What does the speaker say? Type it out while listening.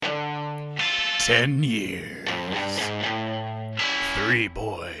10 years. 3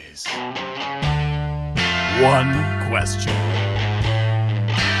 boys. 1 question.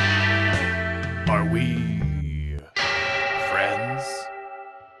 Are we friends?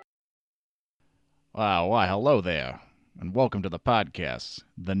 Wow, why, hello there, and welcome to the podcast.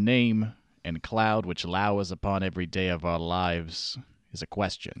 The name and cloud which lowers upon every day of our lives is a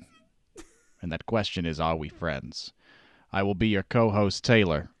question. And that question is, are we friends? I will be your co-host,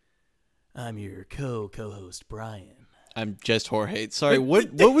 Taylor. I'm your co-host, Brian. I'm just Jorge. Sorry,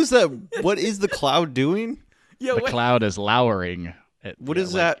 what was that? What is the cloud doing? Yo, The cloud is lowering. What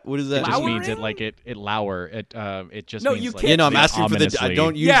is that? What is that? It just Lowering? means it lower. It just No, means you like, can't- Yeah, no, I'm there asking for the. I ominously.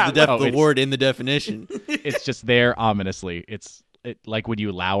 don't use Yeah, the like- word in the definition. It's just there ominously. It's like when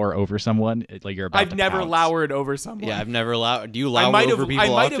you lower over someone, like you're about I've to never pounce. lowered over someone. Yeah, I've never allowed. Do you I lower might over have. people I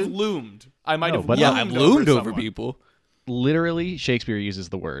might often? have loomed. I might No, have. but- Yeah, loomed I've loomed over someone. people. Literally, Shakespeare uses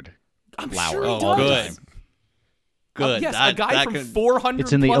the word I'm lower sure he Oh, does. all the good. time. Good. Yes, That- a guy that from could- 400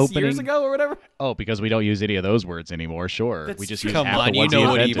 It's in the plus years opening- ago or whatever. Oh, because we don't use any of those words anymore. Sure, That's we just true. use Come half on, the you ones know he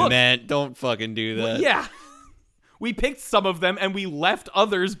what he invented. meant. Don't fucking do that. Yeah. We picked some of them and we left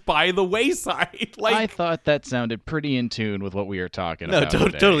others by the wayside. I Like, thought that sounded pretty in tune with what we were talking No, about.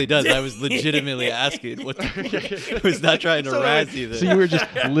 today. totally does. I was legitimately asking. What I was not trying to razz either. So you were just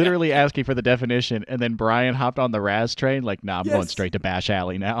literally asking for the definition, and then Brian hopped on the Raz train. Like, nah, I'm going Yes. straight to Bash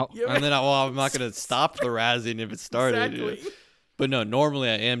Alley now. yeah, And then I'm not going to stop the razzing if it started. exactly. But no, normally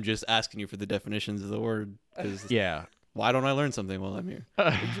I am just asking you for the definitions of the word. 'Cause Yeah. why don't I learn something while I'm here?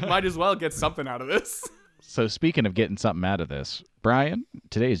 Might as well get something out of this. So speaking of getting something out of this, Brian,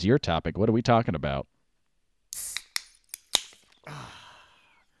 today is your topic. What are we talking about?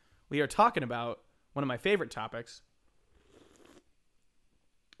 We are talking about one of my favorite topics,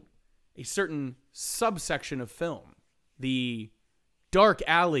 a certain subsection of film, the dark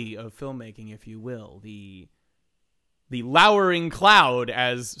alley of filmmaking, if you will, the lowering cloud,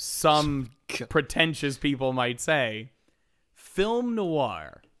 as some pretentious people might say, film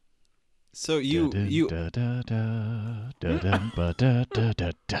noir. So you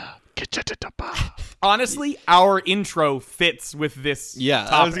Honestly, our intro fits with this yeah,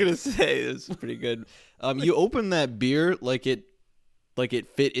 topic. I was gonna say this is pretty good. You open that beer like it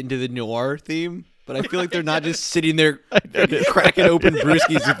fit into the noir theme, but I feel like they're not just sitting there cracking open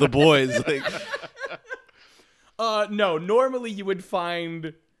brewskis with the boys. Like, No, normally you would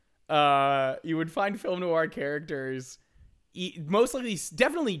find film noir characters most likely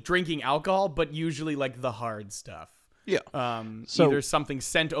definitely drinking alcohol, but usually like the hard stuff. yeah, So- Either something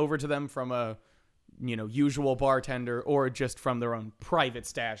sent over to them from a usual bartender or just from their own private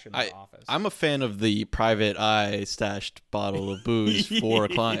stash in the office. I'm a fan of the private eye stashed bottle of booze for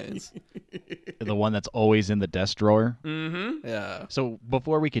clients. The one that's always in the desk drawer. Yeah. So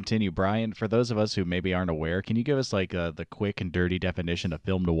before we continue, Brian, for those of us who maybe aren't aware, can you give us like the quick and dirty definition of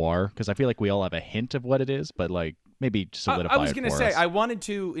film noir? Because I feel like we all have a hint of what it is, but like maybe solidify I was it gonna for say us. I wanted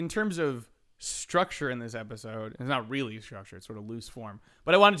to, in terms of structure in this episode, it's not really structure, it's sort of loose form,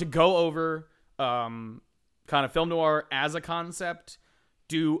 but I wanted to go over kind of film noir as a concept,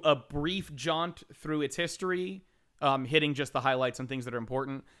 do a brief jaunt through its history, hitting just the highlights and things that are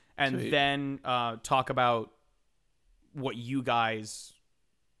important, and Sweet. then talk about what you guys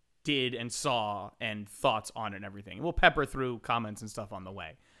did and saw and thoughts on it and everything. We'll pepper through comments and stuff on the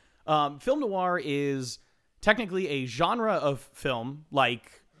way. Film noir is technically a genre of film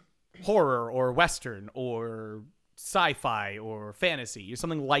like horror or western or sci-fi or fantasy or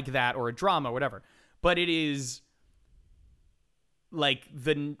something like that, or a drama or whatever. But it is like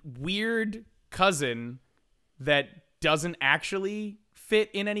the weird cousin that doesn't actually fit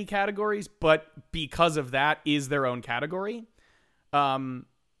in any categories, but because of that is their own category.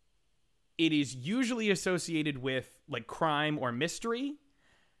 It is usually associated with like crime or mystery.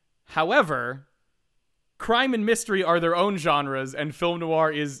 However, crime and mystery are their own genres, and film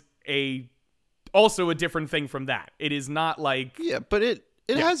noir is also a different thing from that. It is not like Yeah, but it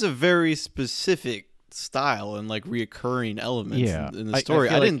has a very specific style and like reoccurring elements Yeah. in the I story.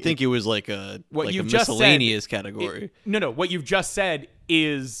 feel I, like didn't think it was like a What like a you've just said, miscellaneous category. No, what you've just said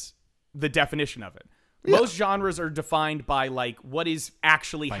is the definition of it. Yeah. Most genres are defined by like what is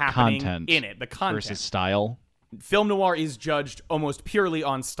actually By happening content in it, the content. versus style. Film noir is judged almost purely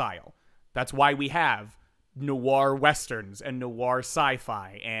on style. That's why we have noir westerns and noir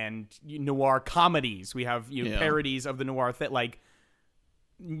sci-fi and noir comedies. We have Yeah. parodies of the noir like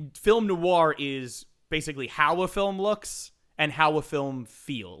film noir is basically how a film looks and how a film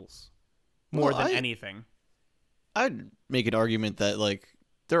feels more Well, than anything. I'd make an argument that like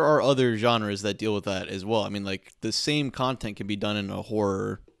there are other genres that deal with that as well. I mean, like the same content can be done in a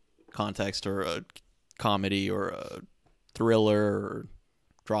horror context or a comedy or a thriller or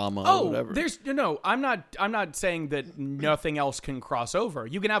drama or Oh, whatever. there's no. I'm not saying that nothing else can cross over.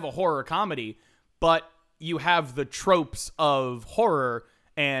 You can have a horror comedy, but you have the tropes of horror,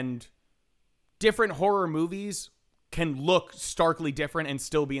 and different horror movies can look starkly different and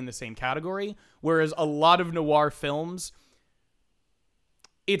still be in the same category. Whereas a lot of noir films,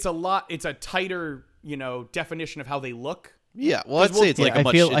 it's a tighter, definition of how they look. Yeah, well, I'd say it's like I a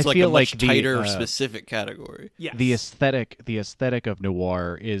much, feel- it's I like a feel much like the, tighter, specific category. Yes. The aesthetic of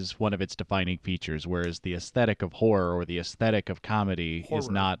noir is one of its defining features, whereas the aesthetic of horror or the aesthetic of comedy is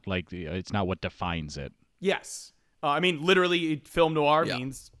Horror. not it's not what defines it. Yes. I mean, literally, film noir Yeah.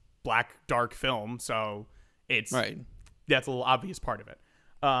 means black, dark film, so it's Right. that's a little obvious part of it.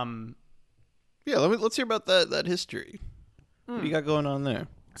 Yeah, let's hear about that history. What do you got going on there?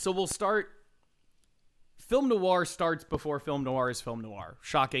 So we'll start. Film noir starts before film noir is film noir.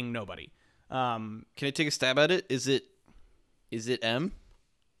 Shocking nobody. Can I take a stab at it? Is it M?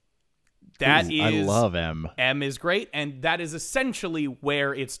 That Ooh, I is love M. M is great, and that is essentially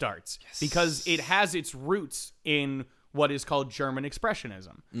where it starts because it has its roots in what is called German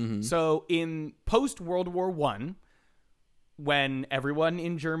Expressionism. So in post World War I, when everyone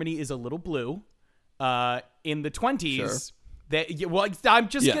in Germany is a little blue, in the 20s, Sure. I'm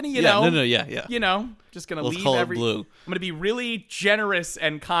just gonna, just gonna Let's leave call it blue. I'm gonna be really generous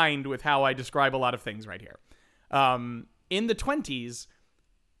and kind with how I describe a lot of things right here. In the 20s,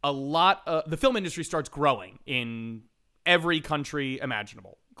 the film industry starts growing in every country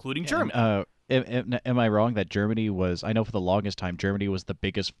imaginable, including Germany. Am I wrong that Germany was? I know for the longest time, Germany was the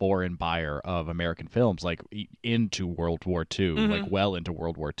biggest foreign buyer of American films, like into World War II, like well into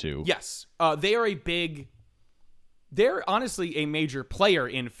World War II. Yes. They're honestly a major player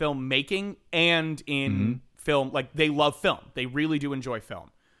in filmmaking and in film. Like, they love film. They really do enjoy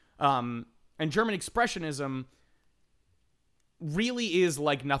film. And German Expressionism really is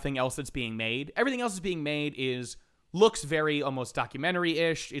like nothing else that's being made. Everything else that's being made looks very almost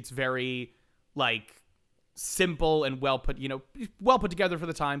documentary-ish. It's very, like, simple and well put together for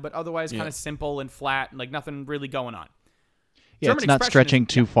the time, but otherwise kind of simple and flat and, like, nothing really going on. Yeah, German it's not Expressionism- stretching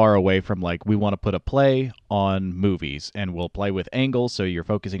too far away from like we want to put a play on movies and we'll play with angles, so you're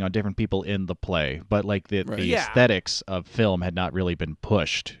focusing on different people in the play. But like the Yeah. aesthetics of film had not really been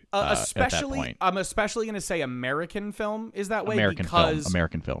pushed at that Especially, point. I'm especially going to say American film is that way American because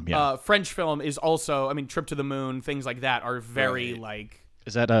film, yeah. French film is also, I mean, Trip to the Moon, things like that are very Right. like,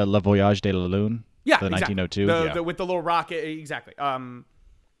 Is that Le Voyage de la Lune? yeah, the exactly. 1902. With the little rocket, exactly.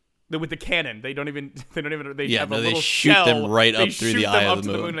 With the cannon, they Yeah, have no, a they little shoot shell. them right They up through shoot the them eye up of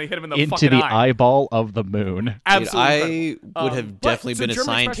to the moon. and they hit them in the Into fucking the eye. eyeball of the moon. Absolutely. Dude, I would have definitely been a German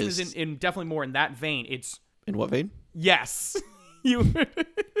scientist. Expressionism is in definitely more in that vein. It's In what vein? yes, you.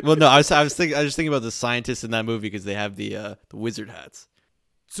 Well, no, I was just thinking about the scientists in that movie because they have the wizard hats.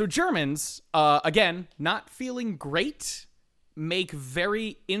 So Germans, again, not feeling great, make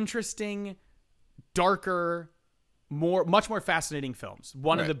very interesting, darker, much more fascinating films.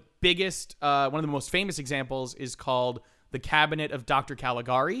 One of Right. the biggest, one of the most famous examples is called The Cabinet of Dr.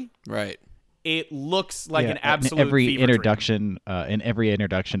 Caligari. Right. It looks like Yeah, an absolute in every fever dream.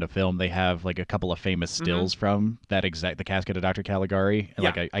 introduction to film, they have like a couple of famous stills from the casket of Dr. Caligari. And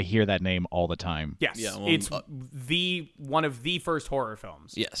Yeah. like I hear that name all the time. Yes, Yeah, well, it's one of the first horror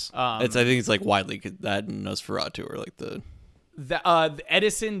films. Yes. Um, I think it's like widely that and Nosferatu are like the.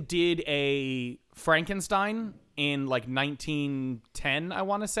 Edison did a Frankenstein in like 1910, I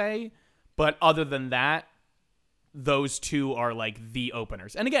want to say. But other than that, those two are like the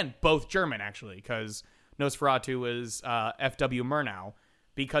openers. And again, both German, actually, because Nosferatu was F.W. Murnau,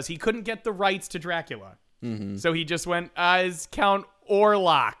 because he couldn't get the rights to Dracula. So he just went as Count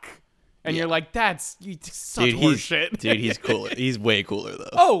Orlok. And you're like, that's such horseshit. Dude, he's cooler. He's way cooler though.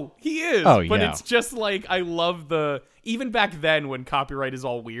 Oh, he is. Oh, But yeah. it's just like, I love even back then when copyright is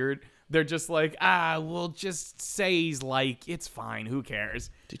all weird, they're just like, we'll just say he's like, it's fine. Who cares?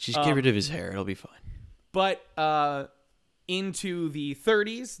 Dude, just get rid of his hair. It'll be fine. But into the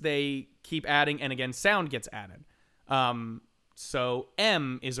 30s, they keep adding, and again, sound gets added. So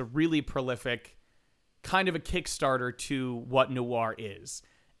M is a really prolific kind of a Kickstarter to what noir is.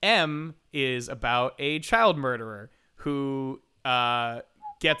 M is about a child murderer who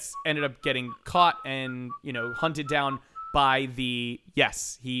ended up getting caught and, hunted down by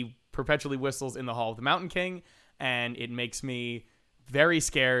he perpetually whistles in the Hall of the Mountain King, and it makes me very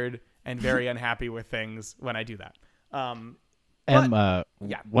scared and very unhappy with things when I do that.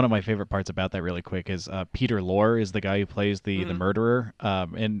 One of my favorite parts about that really quick is Peter Lorre is the guy who plays the murderer.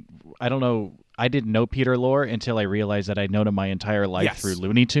 And I don't know, I didn't know Peter Lorre until I realized that I'd known him my entire life Yes. through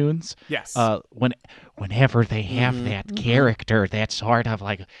Looney Tunes. Yes. Whenever they have that character, that's sort of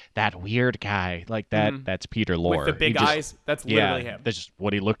like that weird guy, like that. That's Peter Lorre. With the big He just- eyes. That's literally him. That's just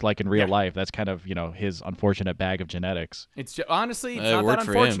what he looked like in real Yeah. life. That's kind of his unfortunate bag of genetics. It's honestly, it's It not that worked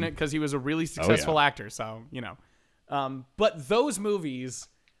for him. unfortunate because he was a really successful actor. So, but those movies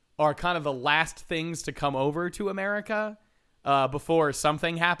are kind of the last things to come over to America before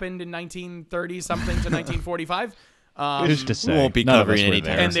something happened in 1930 something to 1945. Who's to say? won't be None of us covering were any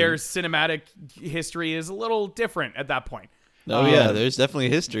there. time. And their cinematic history is a little different at that point. Oh yeah, there's definitely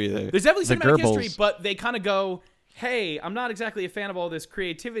history there. There's definitely The cinematic history, Goebbels. but they kind of go, hey, I'm not exactly a fan of all this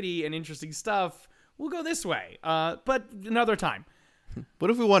creativity and interesting stuff. We'll go this way, but another time.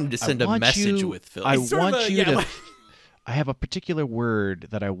 What if we wanted to send a want message you- with film? I It's sort of want a- you yeah, to. like- I have a particular word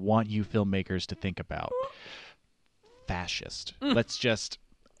that I want you filmmakers to think about. Fascist. Let's just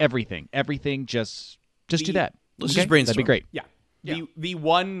everything, just do that. Let's Okay? just brainstorm. That'd be great. Yeah. The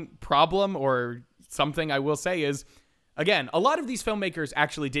one problem or something I will say is, again, a lot of these filmmakers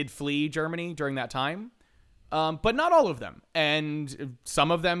actually did flee Germany during that time, but not all of them. And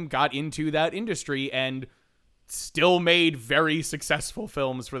some of them got into that industry and still made very successful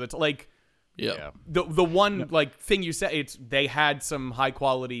films for Yeah. the one thing you said, it's they had some high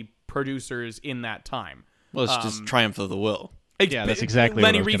quality producers in that time. Well, it's just triumph of the will. Yeah, that's exactly what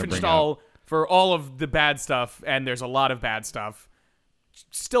Lenny I was gonna bring Riefenstahl for all of the bad stuff, and there's a lot of bad stuff.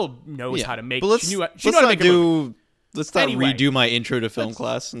 Still knows how to make. But let's, she knew let's how to not make a movie. do. Let's not Anyway. redo my intro to film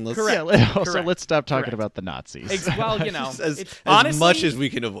class, and let's Correct. Yeah. Also, Correct. let's stop talking Correct. about the Nazis. Well, as it's, as much as we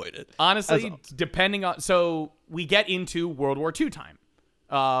can avoid it. honestly, depending on. So we get into World War II time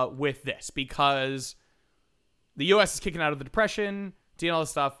with this because the U.S. is kicking out of the Depression, doing all this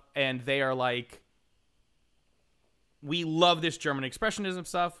stuff, and they are like, we love this German expressionism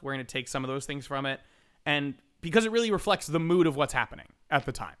stuff. We're going to take some of those things from it. And because it really reflects the mood of what's happening at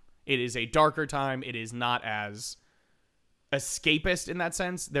the time. It is a darker time. It is not as escapist in that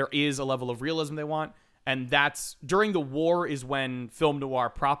sense. There is a level of realism they want. And that's during the war is when film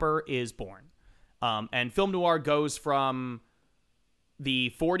noir proper is born. And film noir goes from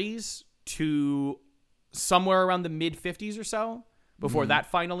the 40s to somewhere around the mid 50s or so before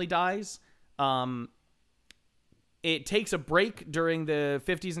that finally dies. It takes a break during the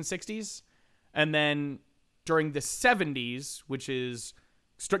 50s and 60s. And then during the 70s, which is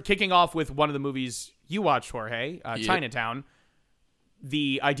kicking off with one of the movies you watched, Jorge, Chinatown,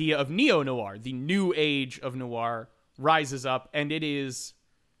 the idea of neo-noir, the new age of noir, rises up. And it's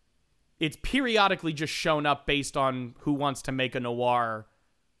periodically just shown up based on who wants to make a noir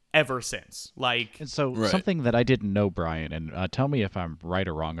ever since. And so Right. something that I didn't know, Brian, and tell me if I'm right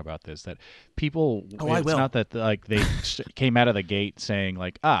or wrong about this, that people, I it's will. not that they came out of the gate saying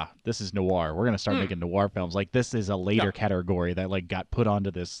like, this is noir. We're going to start making noir films. Like this is a later category that got put onto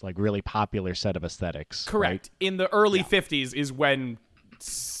this really popular set of aesthetics. Correct. In the early 50s is when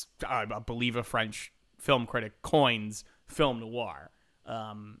I believe a French film critic coins film noir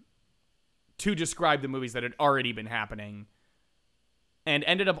to describe the movies that had already been happening, and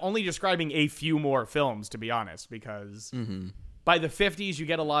ended up only describing a few more films, to be honest, because by the 50s you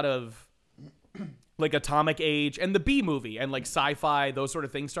get a lot of Atomic Age and the B movie and sci-fi, those sort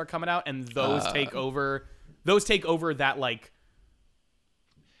of things start coming out, and those take over. Those take over that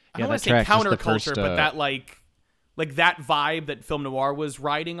I don't want to say counterculture, but that that vibe that film noir was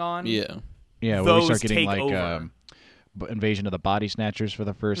riding on. Yeah. Yeah, where we Those start getting take over. Invasion of the Body Snatchers for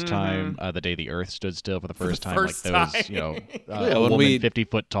the first time, The Day the Earth Stood Still for the first time, first those, time. a when woman we- 50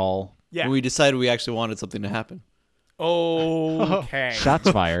 foot tall. Yeah. We decided we actually wanted something to happen. Okay. Shots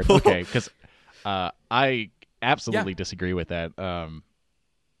fired. Okay, because I absolutely disagree with that.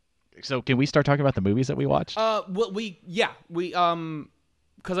 So can we start talking about the movies that we watched? Well,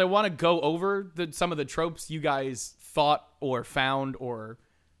 because I want to go over some of the tropes you guys thought or found or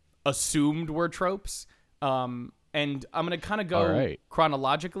assumed were tropes. And I'm gonna kind of go All right.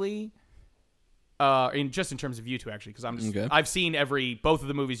 chronologically, in terms of you two actually, because Okay. I've seen both of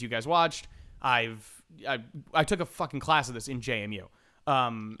the movies you guys watched. I took a fucking class of this in JMU. I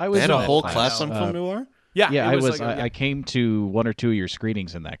They was had in a that whole class. class on film noir. Yeah, Yeah, it I was. like a- I came to one or two of your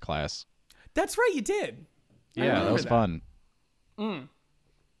screenings in that class. That's right, you did. I Yeah, that remember was fun.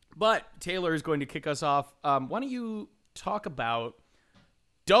 But Taylor is going to kick us off. Why don't you talk about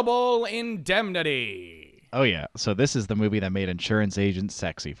Double Indemnity? Oh yeah, so this is the movie that made insurance agents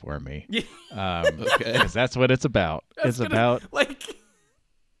sexy for me. Okay. Because that's what it's about. It's about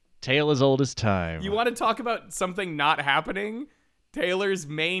tale as old as time. You want to talk about something not happening? Taylor's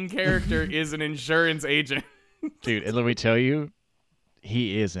main character is an insurance agent. Dude, and let me tell you,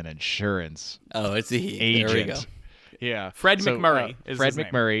 he is an insurance Oh, it's a he. There we go. agent. Yeah. Fred McMurray is Fred his name.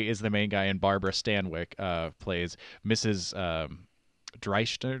 McMurray is the main guy, and Barbara Stanwyck plays Mrs.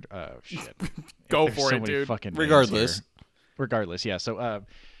 Dreister. Shit. Go There's for so it, many dude. fucking names Regardless. here. Regardless, yeah. So,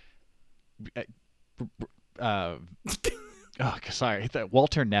 sorry.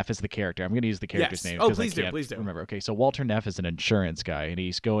 Walter Neff is the character. I'm going to use the character's Yes. name. Oh, 'cause I please do, can't please do. Remember. Okay, so Walter Neff is an insurance guy, and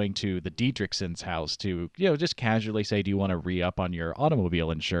he's going to the Diedrichson's house to, just casually say, "Do you want to re-up on your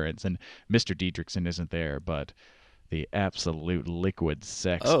automobile insurance?" And Mr. Diedrichson isn't there, but the absolute liquid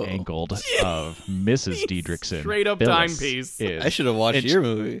sex Oh. angled of Mrs. Diedrichson, Straight up Phyllis, timepiece. is- I should have watched and your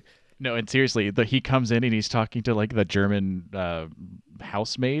movie. No, and seriously, he comes in and he's talking to like the German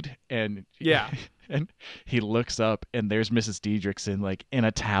housemaid, and Yeah. and he looks up and there's Mrs. Diedrichson like in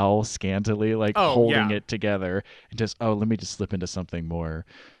a towel, scantily like Oh, holding yeah. it together, and just let me just slip into something more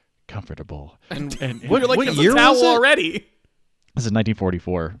comfortable. And What- You're like, what it's year a towel was it? already. this is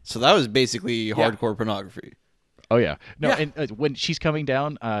 1944. So that was basically hardcore pornography. Oh yeah, no, Yeah. and when she's coming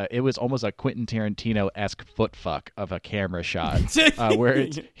down, it was almost a Quentin Tarantino-esque foot fuck of a camera shot, where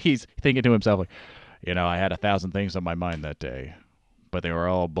he's thinking to himself like, I had 1,000 things on my mind that day, but they were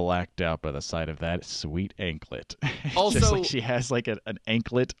all blacked out by the sight of that sweet anklet. It's Also- just like she has like an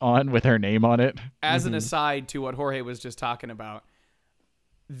anklet on with her name on it. As an aside to what Jorge was just talking about,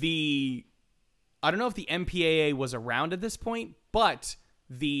 I don't know if the MPAA was around at this point, but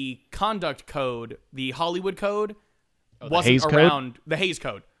the conduct code, the Hollywood code, wasn't Hays Code? around. The Hays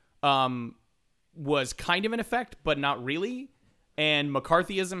Code was kind of in effect, but not really. And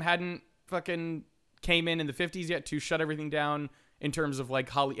McCarthyism hadn't fucking came in the 50s yet to shut everything down in terms of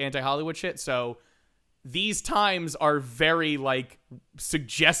like anti-Hollywood shit. So these times are very like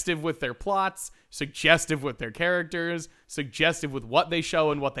suggestive with their plots, suggestive with their characters, suggestive with what they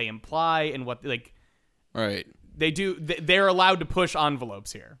show and what they imply and what like Right. they do. They're allowed to push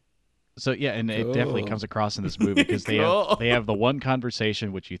envelopes here. So yeah, and it definitely Cool. comes across in this movie because Cool. they have the one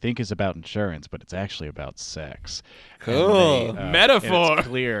conversation which you think is about insurance, but it's actually about sex. And Cool. Metaphor.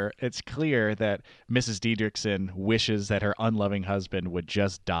 and it's clear that Mrs. Diedrichson wishes that her unloving husband would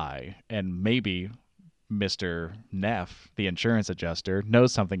just die, and maybe Mr. Neff, the insurance adjuster,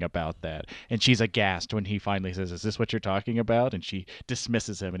 knows something about that, and she's aghast when he finally says, "Is this what you're talking about?" And she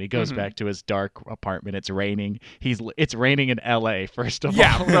dismisses him, and he goes back to his dark apartment. It's raining. It's raining in L.A. First of all.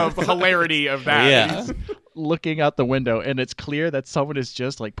 Yeah, the hilarity of that. Yeah. Looking out the window, and it's clear that someone is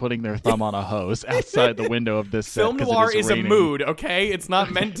just like putting their thumb on a hose outside the window of this set Film 'cause it noir is raining. a mood, okay? It's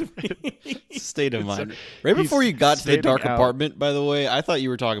not meant to be. State of mind. Right before you got to the standing dark out. apartment, by the way, I thought you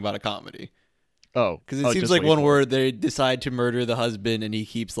were talking about a comedy. Oh, Because it oh, seems just like wait one for it. word they decide to murder the husband, and he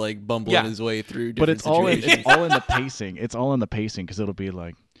keeps like bumbling Yeah. his way through But different it's all situations. it's all in the pacing. It's all in the pacing because it'll be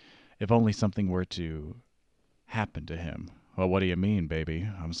like, if only something were to happen to him. Well, what do you mean, baby?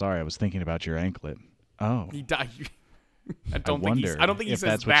 I'm sorry, I was thinking about your anklet. Oh, He died. I I don't think wonder I don't think he if says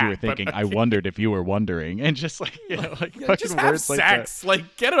that's that. what you were thinking. But, I wondered if you were wondering, and just like like Yeah, fucking just have words like that. sex.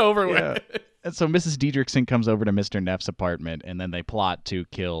 Like, get it over Yeah. with. And so Mrs. Diedrichson comes over to Mr. Neff's apartment, and then they plot to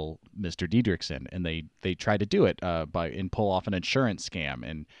kill Mr. Diedrichson, and they try to do it and pull off an insurance scam,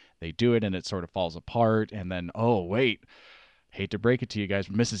 and they do it, and it sort of falls apart, and then wait, hate to break it to you guys,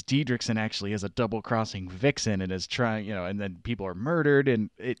 but Mrs. Diedrichson actually is a double-crossing vixen and is trying, and then people are murdered,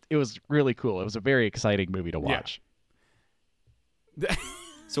 and it was really cool. It was a very exciting movie to watch.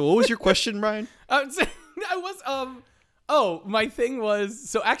 So what was your question, Brian? I was oh, my thing was,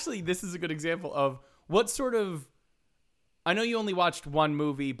 so actually this is a good example of what sort of, I know you only watched one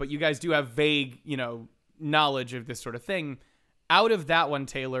movie, but you guys do have vague, knowledge of this sort of thing. Out of that one,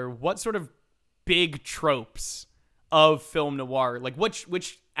 Taylor, what sort of big tropes of film noir, like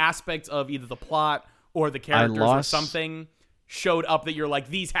which aspects of either the plot or the characters or lost- something showed up that you're like,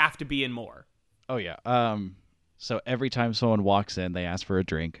 these have to be in more? Oh yeah. So every time someone walks in, they ask for a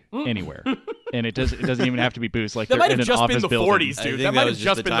drink anywhere, and it doesn't even have to be booze. Like That they're might in have an just been office the building. 40s, I dude. think That that might have was just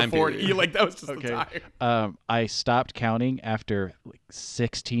just the been the time 40s. period. Like, that was just the Okay. time. I stopped counting after like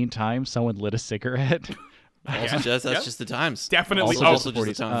 16 times someone lit a cigarette. Also, that's Yep. just the times. Definitely. Also, Oh,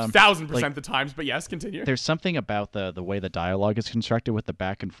 just the times. 1,000% the times, but yes, continue. There's something about the way the dialogue is constructed with the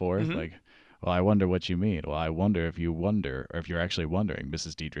back and forth. Mm-hmm. Like, well, I wonder what you mean. Well, I wonder if you wonder, or if you're actually wondering,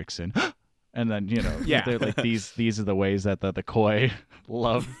 Mrs. Diedrichson. And then, Yeah. they're like these are the ways that the coy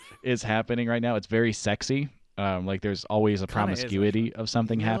love is happening right now. It's very sexy. Like there's always a Kinda is, promiscuity of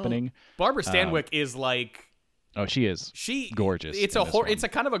something happening. Barbara Stanwyck is like, Oh, she is. she gorgeous It's in a this one. it's a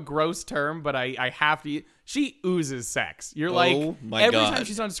kind of a gross term, but I have to. She oozes sex. You're like, Oh my every God. time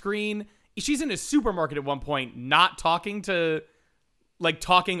she's on screen, she's in a supermarket at one point, not talking to, like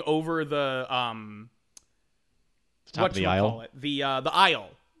talking over the Top of the aisle. The aisle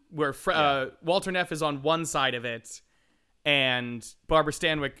where Walter Neff is on one side of it, and Barbara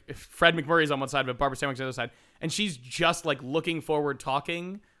Stanwyck, Fred McMurray is on one side of it, Barbara Stanwyck's on the other side, and she's just like looking forward,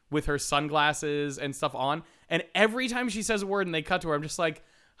 talking with her sunglasses and stuff on, and every time she says a word and they cut to her, I'm just like,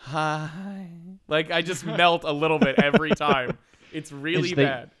 hi, like I just melt a little bit every time. It's really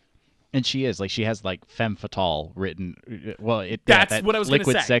bad. And she is like, she has like femme fatale written. Well, that's what I was going to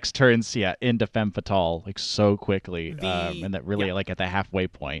say. Liquid sex turns into femme fatale like so quickly, and that really like at the halfway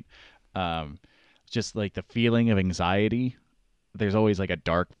point, just like the feeling of anxiety. There's always like a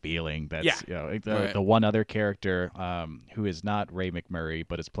dark feeling that's the one other character who is not Ray McMurray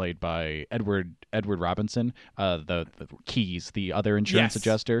but is played by Edward Robinson, the Keys, the other insurance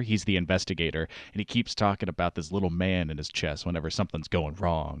adjuster. He's the investigator, and he keeps talking about this little man in his chest whenever something's going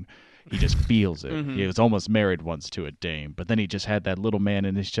wrong. He just feels it. He was almost married once to a dame, but then he just had that little man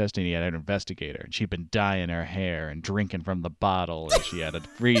in his chest, and he had an investigator, and she'd been dyeing her hair and drinking from the bottle, and she had a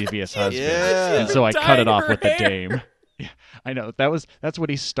previous husband, and so I cut it off with the dame. Yeah, I know. That's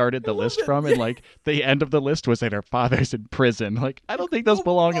what he started the list from, and like the end of the list was that her father's in prison. Like, I don't think those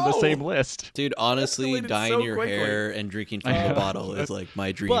belong in the same list. Dude, honestly, dyeing your hair and drinking from the bottle is like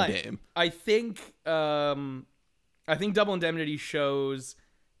my dream dame. I think Double Indemnity shows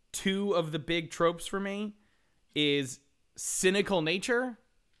two of the big tropes for me is cynical nature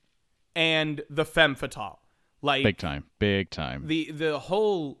and the femme fatale. Like big time. The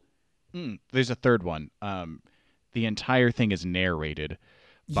whole there's a third one. The entire thing is narrated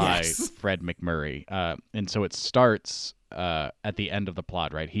by Fred McMurray. And so it starts at the end of the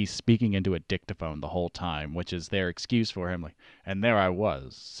plot, right? He's speaking into a dictaphone the whole time, which is their excuse for him. Like, and there I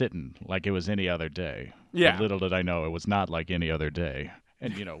was, sitting like it was any other day. Yeah. But little did I know it was not like any other day.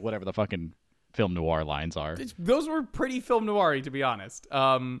 And, whatever the fucking film noir lines are. Those were pretty film noir-y, to be honest.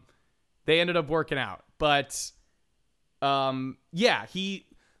 They ended up working out. But, that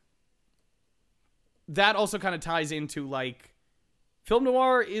also kind of ties into, like, film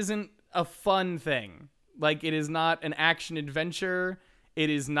noir isn't a fun thing. Like, it is not an action-adventure. It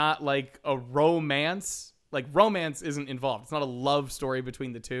is not, like, a romance. Like, romance isn't involved. It's not a love story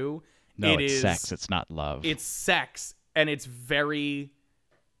between the two. No, it's sex. It's not love. It's sex, and it's very...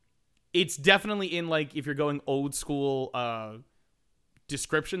 It's definitely in, like, if you're going old school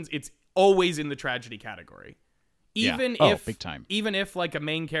descriptions, it's always in the tragedy category. Even if big time. Even if, like, a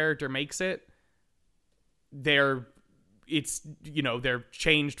main character makes it, they're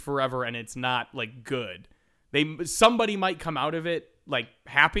changed forever, and it's not, like, good. Somebody might come out of it, like,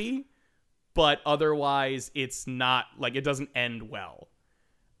 happy, but otherwise it's not, like, it doesn't end well.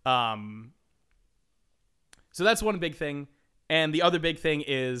 So that's one big thing. And the other big thing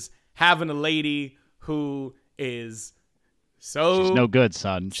is having a lady who is so... She's no good,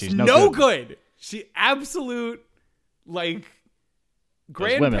 son. She's no good. She absolute, like,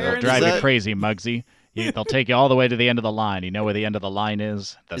 grandparents... Those women, they'll drive you crazy, Muggsy. They'll take you all the way to the end of the line. You know where the end of the line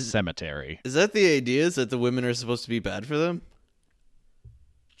is? The cemetery. Is that the idea? Is that the women are supposed to be bad for them?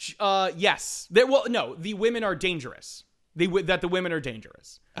 Yes. No, the women are dangerous. That the women are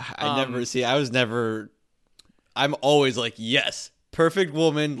dangerous. I'm always like, yes, perfect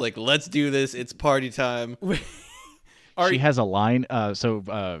woman. Like, let's do this. It's party time. She has a line.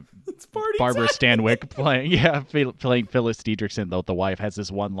 It's party Barbara time. Stanwyck playing Phyllis Dietrichson, the wife, has this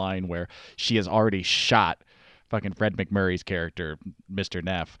one line where she has already shot fucking Fred McMurray's character, Mr.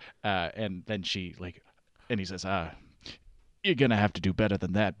 Neff, and then and he says, you're going to have to do better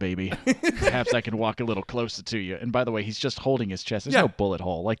than that, baby. Perhaps I can walk a little closer to you. And by the way, he's just holding his chest. There's no bullet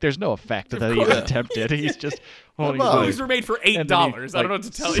hole. Like, there's no effect that he even attempted. He's just holding his Movies were made for $8. I don't know what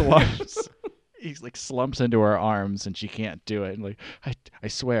to tell you. He's like slumps into her arms, and she can't do it. And like, I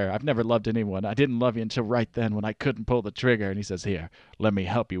swear, I've never loved anyone. I didn't love you until right then when I couldn't pull the trigger. And he says, here, let me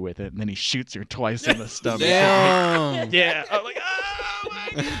help you with it. And then he shoots her twice in the stomach. Damn. Yeah. I'm like, oh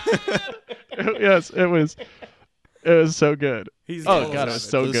my God. Yes, it was so good. It was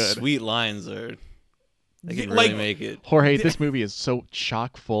so Those good. Sweet lines are... They can really make it. Jorge, this movie is so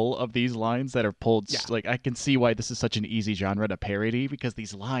chock full of these lines that are pulled. Yeah. Like, I can see why this is such an easy genre to parody, because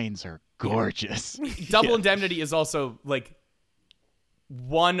these lines are gorgeous. Double Indemnity is also, like,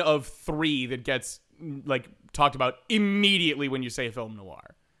 one of three that gets, like, talked about immediately when you say film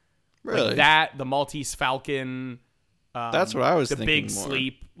noir. Really? Like that, the Maltese Falcon. That's what I was thinking. The Big more.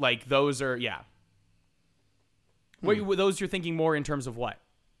 Sleep. Like, those are, yeah. Those you're thinking more in terms of what?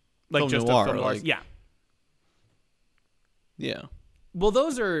 Like, Film just noir, film noir. like- Yeah. Yeah. Well,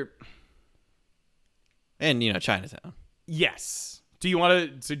 those are... And, Chinatown. Yes. Do you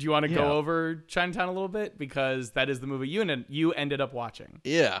want to Yeah. go over Chinatown a little bit, because that is the movie you ended up watching?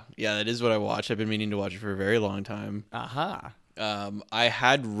 Yeah, that is what I watched. I've been meaning to watch it for a very long time. Aha. I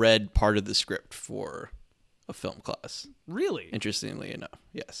had read part of the script for a film class. Really? Interestingly enough,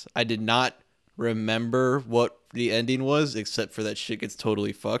 yes, I did not remember what the ending was, except for that shit gets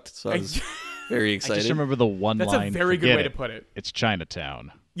totally fucked. So I was very I excited. just remember the one That's a line. very good "Forget way it, to put it. It's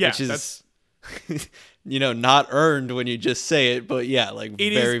Chinatown." Yeah, which is, that's not earned when you just say it, but yeah, like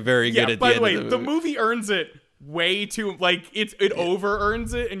it very, is, very good at by the the end way, of the the movie. movie earns it way too, like it over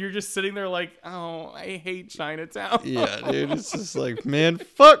earns it, and you're just sitting there like, oh, I hate Chinatown. Yeah, dude, it's just like, man,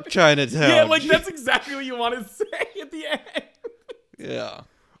 fuck Chinatown. Yeah, like that's exactly what you want to say at the end. Yeah.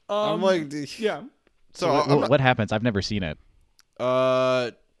 I'm like, dude. Yeah. So, What happens? I've never seen it.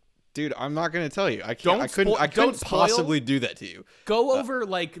 dude, I'm not gonna tell you. I Don't can't. I couldn't. spo- I couldn't don't spoil. possibly do that to you. Go over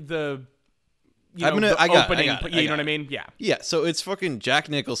like the, I'm gonna- the I got it, opening. I got it, You I know got what I it. mean? Yeah. Yeah. So it's fucking Jack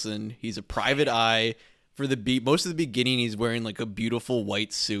Nicholson. He's a private eye. For the most of the beginning, he's wearing like a beautiful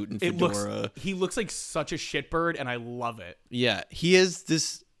white suit and It fedora. he looks like such a shitbird, and I love it. Yeah, he has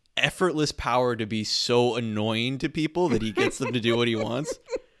this effortless power to be so annoying to people that he gets them to do what he wants.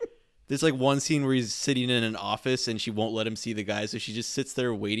 There's like one scene where he's sitting in an office and she won't let him see the guy, so she just sits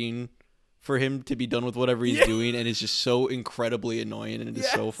there waiting for him to be done with whatever he's doing, and it's just so incredibly annoying, and it is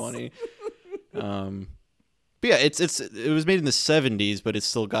so Yes. funny. But yeah, it was made in the 70s, but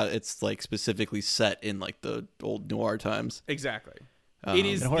it's like specifically set in like the old noir times. Exactly. It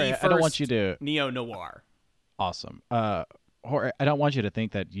is And the Jorge, first I don't want you to. neo noir. Awesome. Jorge, I don't want you to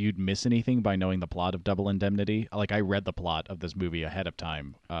think that you'd miss anything by knowing the plot of Double Indemnity. Like, I read the plot of this movie ahead of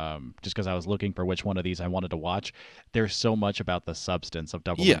time, just because I was looking for which one of these I wanted to watch. There's so much about the substance of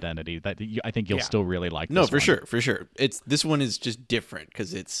Double Indemnity that I think you'll Yeah. still really like. No, this for one. sure. This one is just different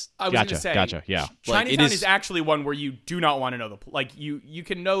because it's I was Gotcha, gonna say, gotcha, yeah. Like, it Chinatown is- is actually one where you do not want to know you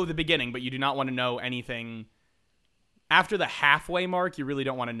can know the beginning, but you do not want to know anything after the halfway mark. You really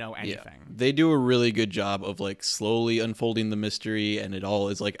don't want to know anything. They do a really good job of like slowly unfolding the mystery, and it all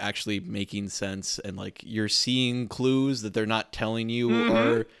is like actually making sense, and like you're seeing clues that they're not telling you Mm-hmm.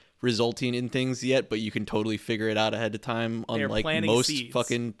 are resulting in things yet, but you can totally figure it out ahead of time, They are unlike planting most seeds.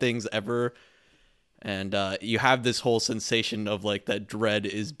 fucking things ever. And you have this whole sensation of like that dread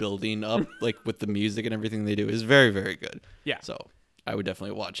is building up, like with the music and everything they do is very, very good. Yeah. So I would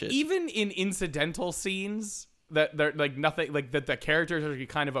definitely watch it. Even in incidental scenes that they're like nothing, like that the characters are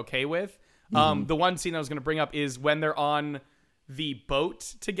kind of okay with. The one scene I was going to bring up is when they're on the boat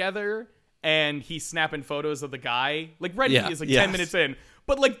together and he's snapping photos of the guy. Like Reddy Yeah, is like yes. 10 minutes in,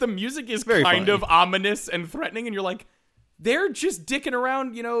 but like the music is Very kind funny. of ominous and threatening, and you're like, they're just dicking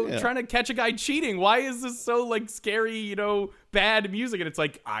around, Yeah. trying to catch a guy cheating. Why is this so like scary, bad music? And it's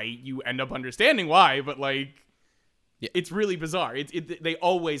like you end up understanding why, but like it's really bizarre. They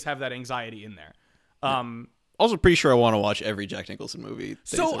always have that anxiety in there. Also pretty sure I want to watch every Jack Nicholson movie. that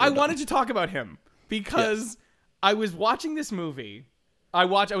he's So ever I done. wanted to talk about him because I was watching this movie. I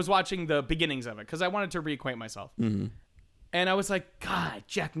was watching the beginnings of it because I wanted to reacquaint myself. Mm-hmm. And I was like, God,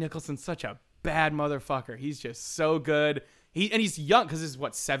 Jack Nicholson's such a bad motherfucker. He's just so good. He's young because this is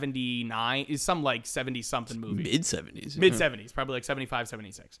what, 79? Is some like 70 something movie. mid-70s. Mid 70s, probably like 75,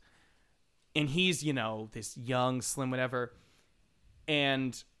 76. And he's, this young, slim, whatever.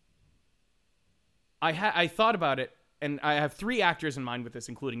 And I thought about it, and I have 3 actors in mind with this,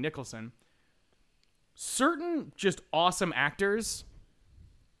 including Nicholson. Certain just awesome actors,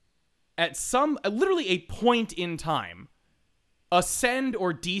 at literally a point in time, ascend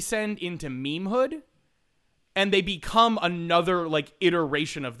or descend into memehood, and they become another like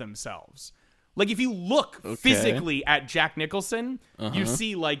iteration of themselves. Like if you look physically at Jack Nicholson, you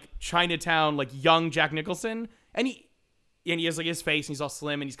see like Chinatown, like young Jack Nicholson, and he has like his face and he's all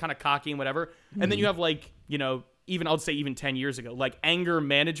slim and he's kind of cocky and whatever. And then you have like, even 10 years ago, like Anger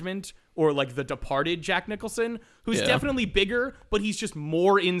Management or like The Departed Jack Nicholson, who's definitely bigger, but he's just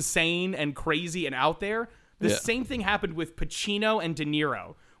more insane and crazy and out there. The same thing happened with Pacino and De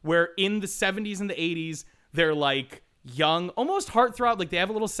Niro, where in the 70s and the 80s, they're like young, almost heartthrob. Like they have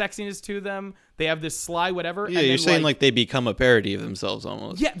a little sexiness to them. They have this sly whatever. Yeah, and you're then, saying like they become a parody of themselves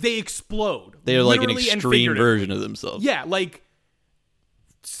almost. yeah, they explode. They're like an literally and extreme figuratively. version of themselves. Yeah, like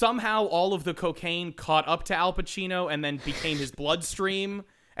somehow all of the cocaine caught up to Al Pacino and then became his bloodstream,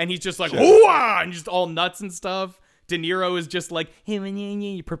 and he's just like, ooh-ah, and just all nuts and stuff. De Niro is just like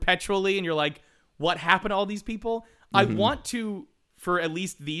perpetually, and you're like, what happened to all these people? I want to, for at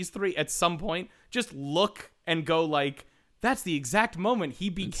least these 3, at some point, just look and go like, that's the exact moment he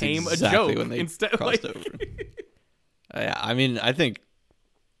became exactly a joke. when they instead, crossed like, over. Yeah, I mean, I think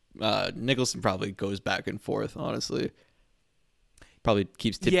Nicholson probably goes back and forth, honestly. probably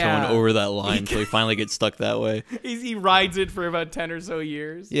keeps tiptoeing Yeah. over that line until he finally gets stuck that way. He rides it for about 10 or so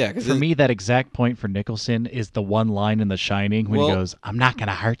years. Yeah, because For me, that exact point for Nicholson is the one line in The Shining when he Well- goes, "I'm not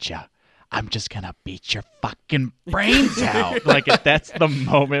gonna hurt you. I'm just gonna beat your fucking brains out." Like that's the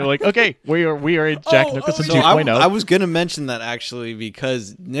moment. Like, okay, we are in Jack Nicholson So 2.0. I was gonna mention that actually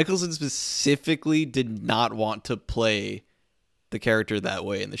because Nicholson specifically did not want to play the character that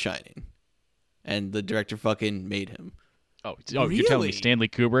way in The Shining, and the director fucking made him. Oh, you're telling me Really? Stanley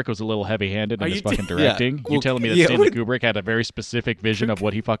Kubrick was a little heavy-handed Are in his you fucking t- directing? Yeah. You Well, telling me that yeah, Stanley what- Kubrick had a very specific vision of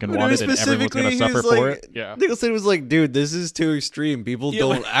what he fucking But wanted, and everyone was gonna suffer for it? Yeah. Nicholson was like, dude, this is too extreme. People Yeah,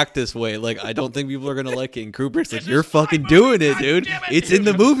 don't like- act this way. Like, I don't think people are gonna like it. And Kubrick's like, you're fucking doing it, dude. It's in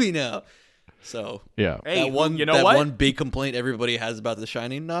the movie now. So Yeah. Hey, that one, you know that what? one big complaint everybody has about The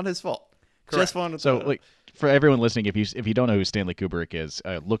Shining, not his fault. Correct. Just wanted So, to- like, for everyone listening, if you don't know who Stanley Kubrick is,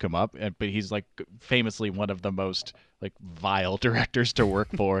 look him up. But he's like famously one of the most like vile directors to work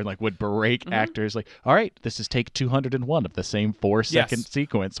for, and like would berate Mm-hmm. actors. Like, all right, this is take 201 of the same 4-second Yes.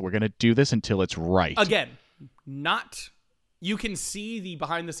 sequence. We're gonna do this until it's right. Again, not you can see the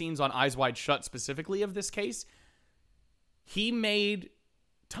behind the scenes on Eyes Wide Shut specifically of this case. He made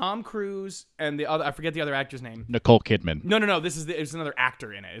Tom Cruise and the other, I forget the other actor's name. Nicole Kidman. No, it's another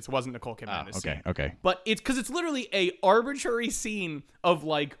actor in it. It wasn't Nicole Kidman in this Okay. scene. Okay. But it's because it's literally a arbitrary scene of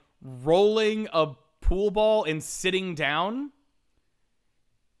like rolling a pool ball and sitting down.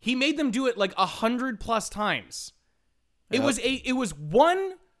 He made them do it like 100+ times. Yep. It was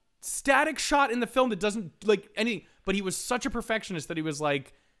one static shot in the film that doesn't like any, but he was such a perfectionist that he was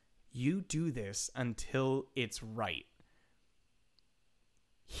like, you do this until it's right.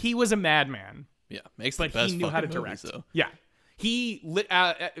 He was a madman, yeah, makes but the best he knew how to fucking direct. movies, though. Yeah.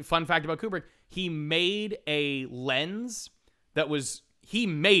 Fun fact about Kubrick, he made a lens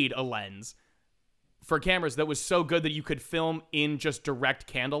for cameras that was so good that you could film in just direct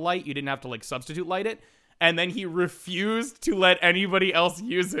candlelight. You didn't have to like substitute light it. And then he refused to let anybody else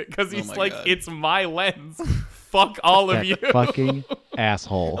use it because he's my like, God. it's my lens. Fuck all of That you. fucking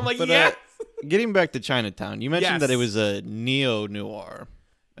asshole. I'm like, But, yes. Getting back to Chinatown, you mentioned Yes. that it was a neo-noir.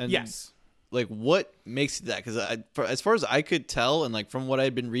 And Yes. like what makes it that? Because as far as I could tell, and like from what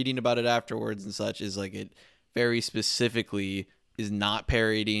I'd been reading about it afterwards and such, is like it very specifically is not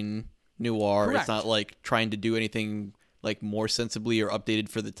parodying noir. Correct. It's not like trying to do anything like more sensibly or updated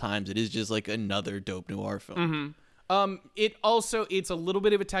for the times. It is just like another dope noir film. It's a little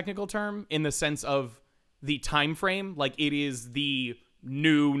bit of a technical term in the sense of the time frame. Like it is the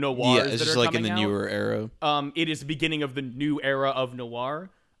new noirs Yeah, that it's just are like in coming the out. newer era. It is the beginning of the new era of noir.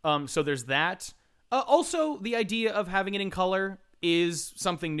 So there's that. Also, the idea of having it in color is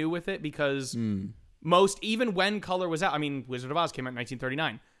something new with it because even when color was out, I mean, Wizard of Oz came out in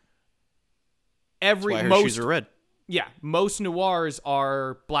 1939. That's why her shoes are red. Yeah, most noirs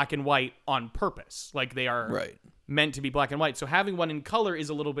are black and white on purpose. Like they are Right. meant to be black and white. So having one in color is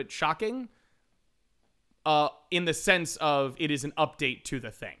a little bit shocking. In the sense of it is an update to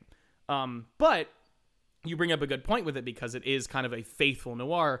the thing. But you bring up a good point with it because it is kind of a faithful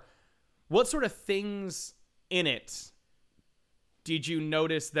noir. What sort of things in it did you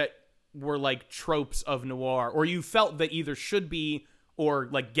notice that were like tropes of noir, or you felt that either should be or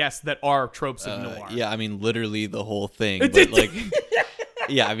like guess that are tropes of noir? Yeah, I mean literally the whole thing. But like,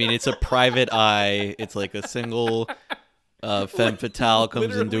 yeah, I mean it's a private eye. It's like a single femme fatale comes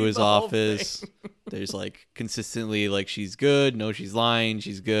into literally his the whole office. There's like consistently like she's good. No, she's lying.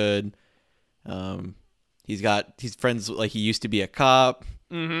 She's good. He's friends like he used to be a cop.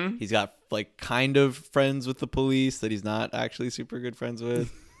 Mm-hmm. He's got like kind of friends with the police that he's not actually super good friends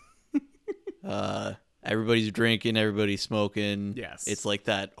with. Everybody's drinking, everybody's smoking. Yes. It's like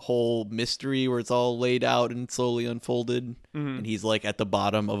that whole mystery where it's all laid out and slowly unfolded. And he's like at the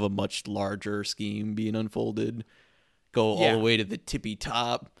bottom of a much larger scheme being unfolded. Go all Yeah. the way to the tippy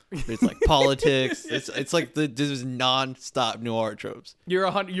top. It's like politics. It's like this is non-stop noir tropes. You're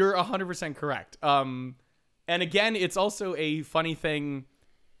 100% correct. And again, it's also a funny thing.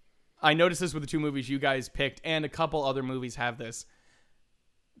 I noticed this with the two movies you guys picked, and a couple other movies have this.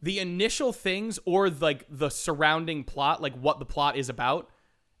 The initial things, or like the surrounding plot, like what the plot is about,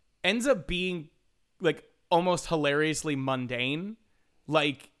 ends up being like almost hilariously mundane.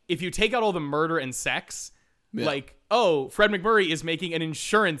 Like if you take out all the murder and sex, like, oh, Fred McMurray is making an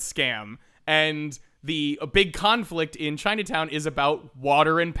insurance scam, and a big conflict in Chinatown is about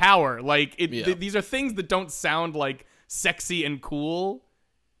water and power. Like these are things that don't sound like sexy and cool.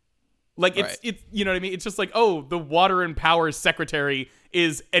 Like it's you know what I mean? It's just like, oh, the water and power secretary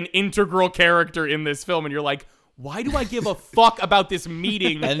is an integral character in this film, and you're like, why do I give a fuck about this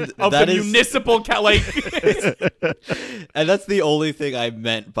meeting And of the that is- municipal like? And that's the only thing I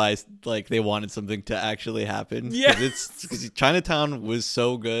meant by like they wanted something to actually happen. Yeah. 'Cause Chinatown was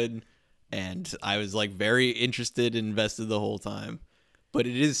so good, and I was like very interested and invested the whole time. But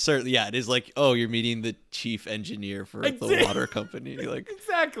it is certainly, it is like, oh, you're meeting the chief engineer for the Exactly. water company. Like,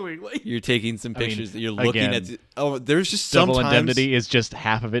 Exactly. Like, you're taking some mean, pictures that you're looking again, at. There's just Double sometimes indemnity is just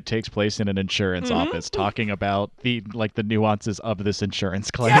half of it takes place in an insurance office, talking about the nuances of this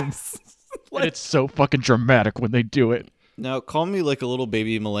insurance claim. yes. And it's so fucking dramatic when they do it. Now, call me like a little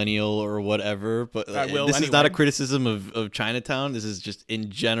baby millennial or whatever, but I will this is not a anyway. criticism of Chinatown. This is just in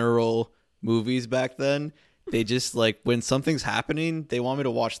general movies back then. They just like when something's happening, they want me to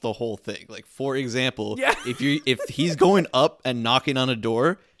watch the whole thing. Like for example, Yeah. if he's going up and knocking on a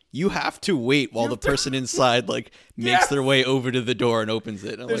door, you have to wait while the person inside like makes Yes. their way over to the door and opens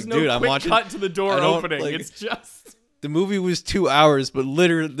it. I'm There's like, no dude, I'm quick watching. cut to the door I don't, opening. like- It's just The movie was 2 hours, but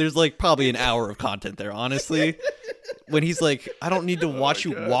literally, there's like probably an hour of content there. Honestly, when he's like, I don't need to watch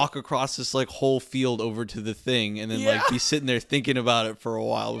you walk across this like whole field over to the thing, and then like Yeah. be sitting there thinking about it for a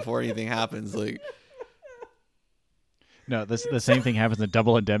while before anything happens. Like, No, the same thing happens in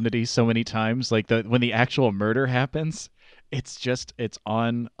Double Indemnity so many times. Like when the actual murder happens, it's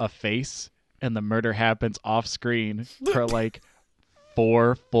on a face, and the murder happens off screen for like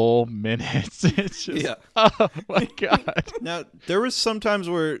 4 full minutes. It's just, Yeah. oh my god. now there was some times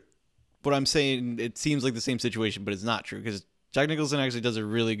where what I'm saying it seems like the same situation, but it's not true because Jack Nicholson actually does a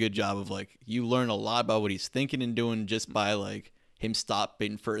really good job of like you learn a lot about what he's thinking and doing just by like him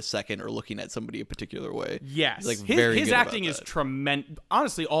stopping for a second or looking at somebody a particular way. yes. Like, his very his good about acting is that. tremendous.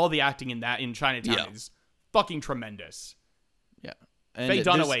 Honestly, all the acting in Chinatown Yeah. is fucking tremendous. Yeah. And Faye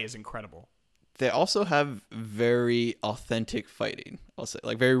there's- Dunaway is incredible. They also have very authentic fighting. I'll say,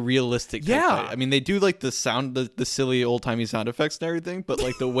 like very realistic. Type Yeah. fighting. I mean, they do like the sound, the silly old timey sound effects and everything, but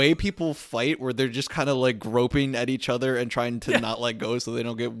like the way people fight, where they're just kind of like groping at each other and trying to not let go so they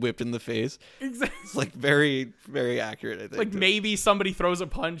don't get whipped in the face. Exactly. It's like very, very accurate. I think. Like maybe somebody throws a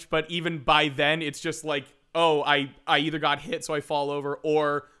punch, but even by then it's just like, oh, I either got hit so I fall over,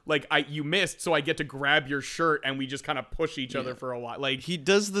 or like you missed so I get to grab your shirt and we just kind of push each other for a while. Like He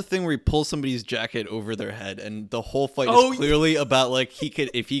does the thing where he pulls somebody's jacket over their head, and the whole fight Oh, is clearly about like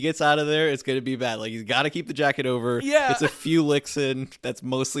if he gets out of there, it's gonna be bad. Like he's got to keep the jacket over. Yeah. It's a few licks in. That's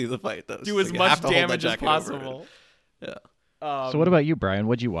mostly the fight, though. do So as you much have to hold that damage as jacket over it. possible. Yeah. So what about you, Brian?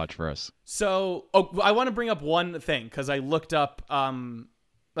 What'd you watch for us? So, I want to bring up one thing because I looked up.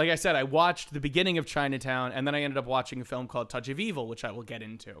 Like I said, I watched the beginning of Chinatown, and then I ended up watching a film called Touch of Evil, which I will get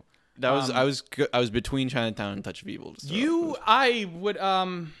into. That was I was between Chinatown and Touch of Evil. So I would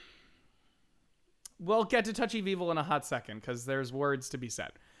we'll get to Touch of Evil in a hot second because there's words to be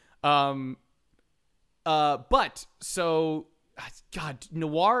said. But so God,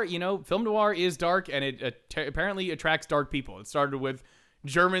 noir, film noir is dark, and it apparently attracts dark people. It started with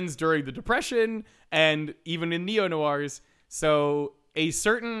Germans during the Depression, and even in neo-noirs. So a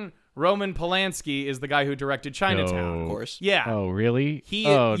certain Roman Polanski is the guy who directed Chinatown. of course. Yeah. Oh, really? He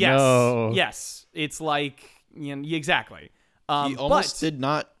oh, yes. no. Yes. It's like exactly. He almost but, did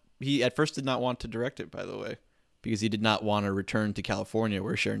not. He at first did not want to direct it, by the way, because he did not want to return to California,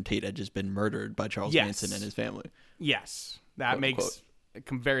 where Sharon Tate had just been murdered by Charles Yes. Manson and his family. Yes. That Quote, makes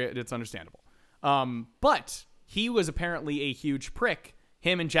it's understandable. But he was apparently a huge prick.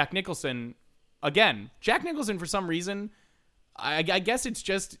 Him and Jack Nicholson, again, Jack Nicholson for some reason, I guess it's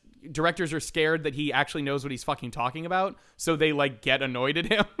just directors are scared that he actually knows what he's fucking talking about, so they like get annoyed at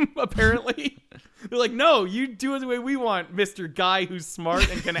him. Apparently, they're like, "No, you do it the way we want, Mister Guy who's smart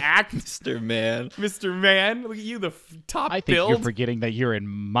and can act, Mr. Man. Mister Man. Look at you, the top I think build." you're forgetting that you're in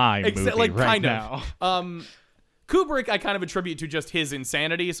my movie like right kind now. of. Kubrick, I kind of attribute to just his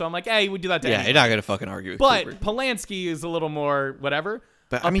insanity, so I'm like, hey, we do that to Yeah, anyone. you're not gonna fucking argue with But Kubrick. Polanski is a little more whatever.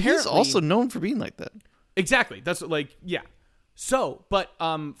 But I mean, he's Apparently- also known for being like that. exactly. That's like yeah. So, but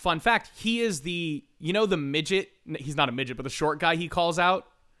fun fact, he is the the midget. He's not a midget, but the short guy he calls out.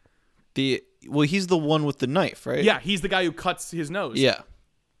 He's the one with the knife, right? Yeah, he's the guy who cuts his nose. Yeah.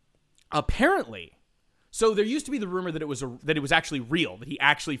 Apparently. So there used to be the rumor that it was actually real, that he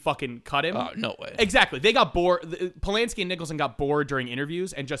actually fucking cut him. Oh, no way. Exactly. They got bored. Polanski and Nicholson got bored during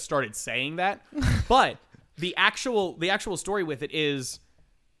interviews and just started saying that. But the actual story with it is,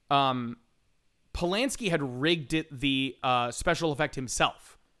 Polanski had rigged the special effect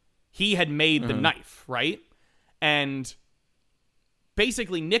himself. He had made the knife, right? And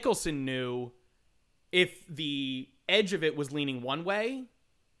basically Nicholson knew if the edge of it was leaning one way,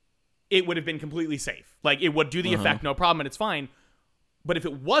 it would have been completely safe. Like, it would do the effect, no problem, and it's fine. But if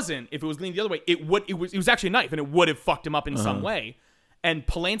it wasn't, if it was leaning the other way, it was actually a knife, and it would have fucked him up in some way. And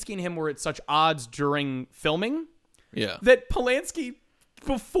Polanski and him were at such odds during filming that Polanski,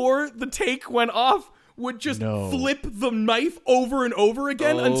 before the take went off, would just flip the knife over and over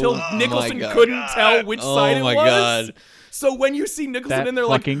again until Nicholson couldn't tell which side it was. God. So when you see Nicholson That in there,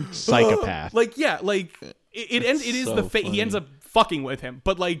 fucking psychopath. like it is so the fate. He funny. ends up fucking with him,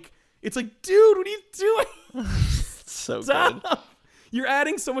 but like it's like, dude, what are you doing? So good. Stop. You're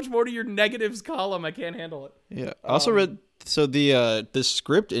adding so much more to your negatives column. I can't handle it. Yeah. I also read the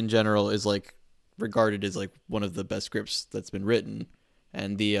script in general is like regarded as like one of the best scripts that's been written,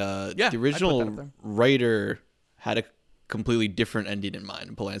 and the I put that original up there. writer had a completely different ending in mind.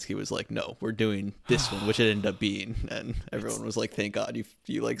 And Polanski was like, "No, we're doing this one," which it ended up being, and everyone was like, "Thank God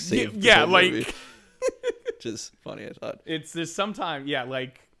you like saved." Yeah, this whole like- movie. Which is funny. I thought. It's just sometime,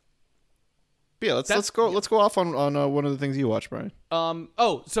 like. But yeah, let's go off on one of the things you watched, Brian.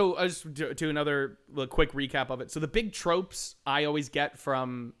 So I just do another quick recap of it. So the big tropes I always get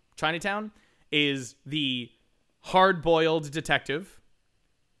from Chinatown is the hard-boiled detective,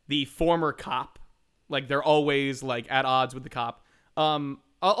 the former cop, like they're always like at odds with the cop. I'll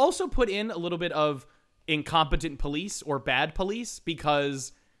also put in a little bit of incompetent police or bad police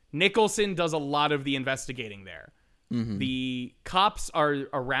because Nicholson does a lot of the investigating there. Mm-hmm. The cops are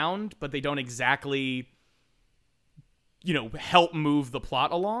around, but they don't exactly, help move the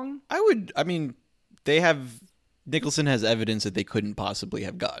plot along. Nicholson has evidence that they couldn't possibly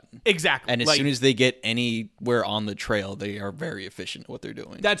have gotten. Exactly. And as soon as they get anywhere on the trail, they are very efficient at what they're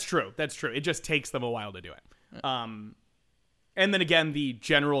doing. That's true. It just takes them a while to do it. And then again, the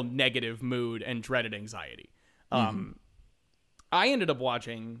general negative mood and dreaded anxiety. I ended up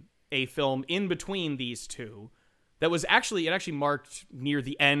watching a film in between these two that was actually marked near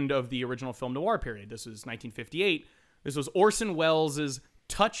the end of the original film noir period. This was 1958. This was Orson Welles'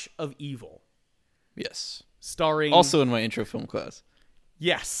 Touch of Evil. Yes. Starring... Also in my intro film class.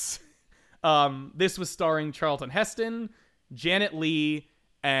 Yes. This was starring Charlton Heston, Janet Leigh,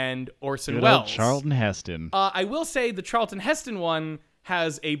 and Orson Good Welles. old Charlton Heston. I will say the Charlton Heston one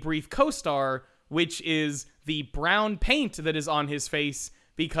has a brief co-star, which is the brown paint that is on his face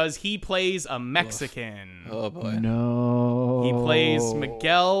because he plays a Mexican. Oh boy. No. He plays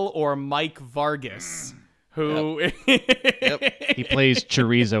Miguel or Mike Vargas, who... He plays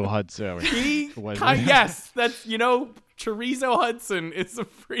Chorizo Hudson. Yes, that's, Chorizo Hudson is a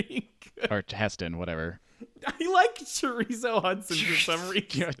freak. Or Heston, whatever. I like Chorizo Hudson for some reason.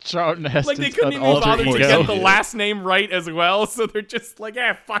 Yeah, Charlton Heston. Like, they couldn't even bother to get the last name right as well, so they're just like,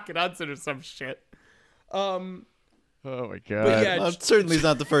 fucking Hudson or some shit. Oh my god. But yeah, It certainly is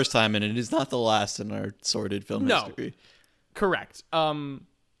not the first time, and it is not the last in our sordid film history. Correct.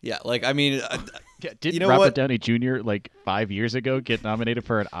 Yeah, Didn't know Robert what? Downey Jr. like 5 years ago get nominated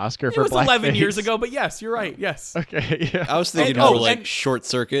for an Oscar It for was blackface? 11 years ago, but yes, you're right. Yes. Okay, yeah. I was thinking Short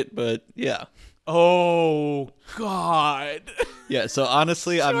Circuit, but yeah. Oh, God. Yeah, so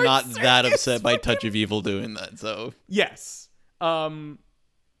honestly, I'm Short not that Circuit's upset by Touch of Evil doing that, so... Yes. And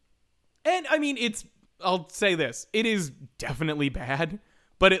I mean, I'll say this. It is definitely bad,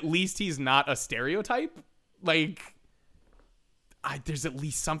 but at least he's not a stereotype. Like, there's at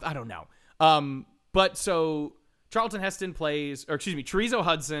least something, I don't know. But so Charlton Heston Chorizo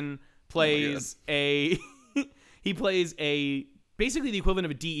Hudson plays he plays basically the equivalent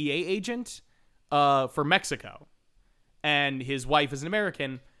of a DEA agent, for Mexico. And his wife is an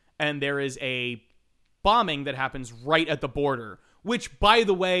American, and there is a bombing that happens right at the border, which, by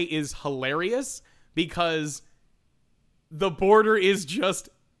the way, is hilarious because the border is just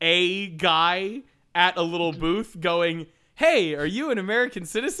a guy at a little booth going, "Hey, are you an American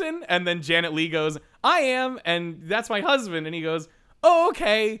citizen?" And then Janet Leigh goes, "I am, and that's my husband." And he goes, "Oh,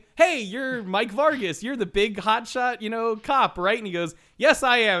 okay. Hey, you're Mike Vargas. You're the big hotshot, cop, right?" And he goes, "Yes,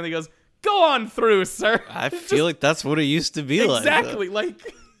 I am." And he goes, "Go on through, sir." I feel like that's what it used to be like. Exactly.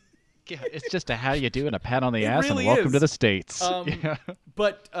 Yeah, it's just a how you do and a pat on the It ass really and welcome is. to the States. Yeah.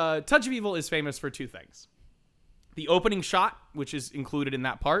 But Touch of Evil is famous for two things. The opening shot, which is included in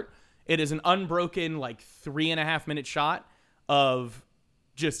that part, it is an unbroken, 3.5 minute shot of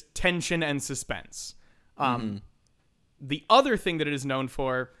just tension and suspense. The other thing that it is known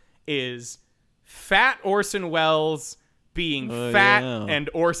for is fat Orson Welles being fat yeah. and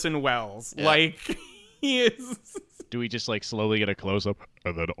Orson Welles. Yeah. He is... Do we just slowly get a close up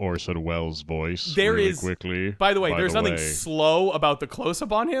and then Orson Welles' voice There really is, quickly? by the way, there's nothing slow about the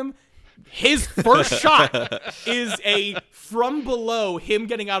close-up on him. His first shot is from below, him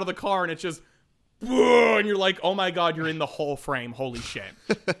getting out of the car, and it's just, and you're like, oh my god, you're in the whole frame. Holy shit.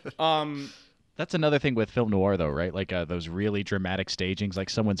 That's another thing with film noir, though, right? Like those really dramatic stagings, like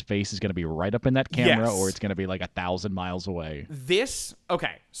someone's face is going to be right up in that camera, Yes. or it's going to be like 1,000 miles away.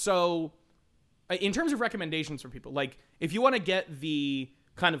 Okay, so in terms of recommendations for people, like if you want to get the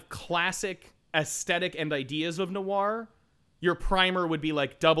kind of classic aesthetic and ideas of noir, your primer would be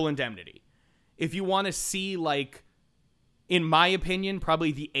like Double Indemnity. If you want to see, like, in my opinion,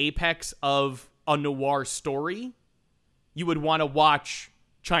 probably the apex of a noir story, you would want to watch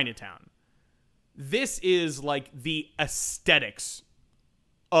Chinatown. This is like the aesthetics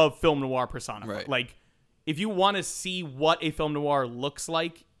of film noir personified. Right. Like, if you want to see what a film noir looks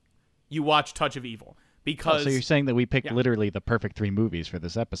like, you watch Touch of Evil. Because So you're saying that we picked literally the perfect 3 movies for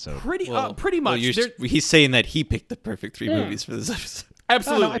this episode? pretty Well, much. he's saying that he picked the perfect 3 movies for this episode.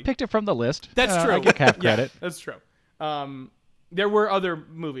 Absolutely. No, I picked it from the list. That's true. I give half Yeah, credit. that's true. There were other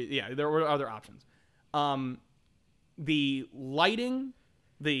movies. Yeah, there were other options. The lighting,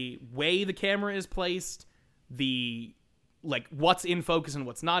 the way the camera is placed, the like what's in focus and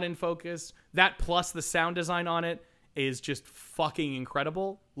what's not in focus, that plus the sound design on it is just fucking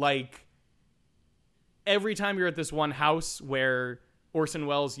incredible. Like, every time you're at this one house where Orson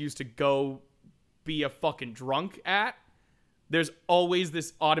Welles used to go be a fucking drunk at, there's always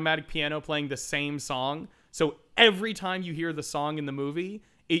this automatic piano playing the same song. So every time you hear the song in the movie,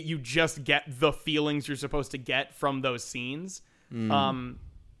 you just get the feelings you're supposed to get from those scenes. There's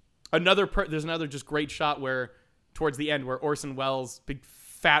another just great shot where towards the end where Orson Welles, big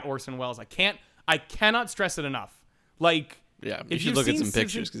fat Orson Welles, I cannot stress it enough. Like, Yeah, you if should you've look at seen some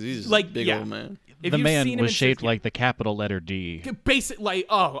pictures because he's just like, a big yeah. old man. If The you've man seen him was in shaped 50 like the capital letter D. basic, like,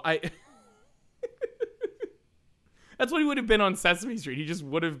 that's what he would have been on Sesame Street. He just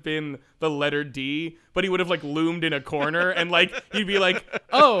would have been the letter D, but he would have like loomed in a corner and like he'd be like,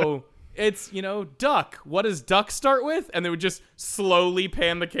 oh, it's, duck. What does duck start with? And they would just slowly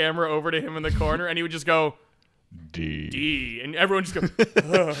pan the camera over to him in the corner and he would just go D. D, and everyone just goes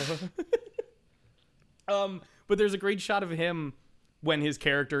but there's a great shot of him when his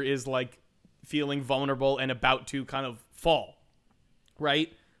character is like feeling vulnerable and about to kind of fall,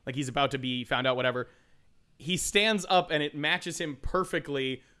 right? Like he's about to be found out, whatever. He stands up and it matches him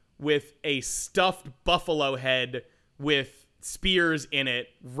perfectly with a stuffed buffalo head with spears in it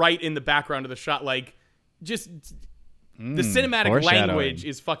right in the background of the shot. Like, just the cinematic foreshadowing. language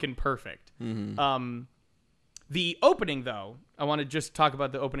is fucking perfect. The opening, though, I want to just talk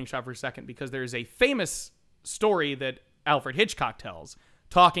about the opening shot for a second because there's a famous story that Alfred Hitchcock tells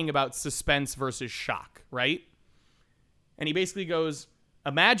talking about suspense versus shock, right? And he basically goes,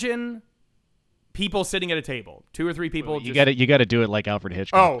 imagine people sitting at a table, 2 or 3 people. You got to do it like Alfred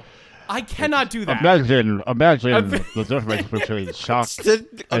Hitchcock. Oh, I cannot do that. Imagine the difference between shock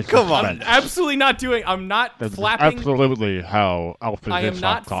Oh, come on. Absolutely not doing. I'm not flapping. Absolutely how Alfred I am Hitchcock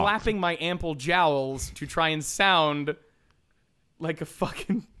not talks. flapping my ample jowls to try and sound like a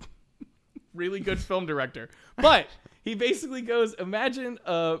fucking really good film director. But he basically goes, imagine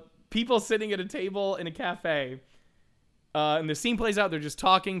people sitting at a table in a cafe. And the scene plays out. They're just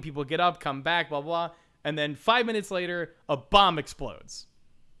talking. People get up, come back, blah, blah. And then 5 minutes later, a bomb explodes.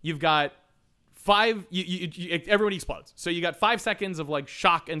 You've got everyone explodes. So you got 5 seconds of like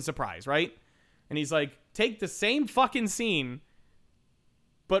shock and surprise, right? And he's like, take the same fucking scene,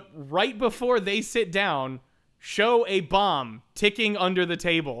 but right before they sit down, show a bomb ticking under the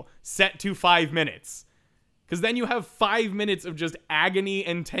table set to 5 minutes. Because then you have 5 minutes of just agony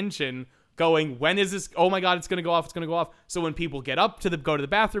and tension going, when is this? Oh my God, it's going to go off. It's going to go off. So when people get up to go to the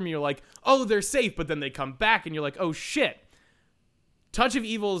bathroom, you're like, oh, they're safe. But then they come back and you're like, oh shit. Touch of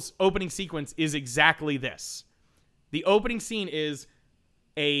Evil's opening sequence is exactly this. The opening scene is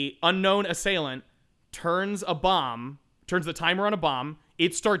a unknown assailant turns the timer on a bomb.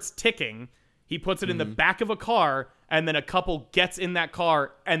 It starts ticking. He puts it in the back of a car, and then a couple gets in that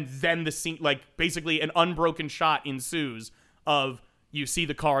car, and then the scene, like basically an unbroken shot ensues of you see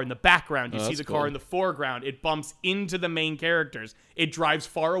the car in the background, you see the car in the foreground. It bumps into the main characters. It drives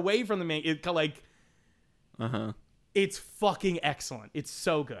far away from the main. It's fucking excellent. It's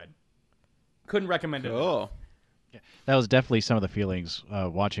so good. Couldn't recommend it. Oh. That was definitely some of the feelings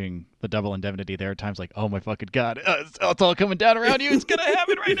watching the Double Indemnity. There are times like, oh my fucking God, it's all coming down around you. It's going to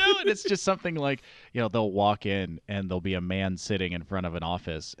happen right now. And it's just something like, they'll walk in and there'll be a man sitting in front of an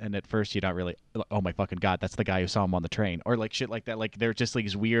office. And at first you're not really, oh my fucking God, that's the guy who saw him on the train. Or like shit like that. Like they're just like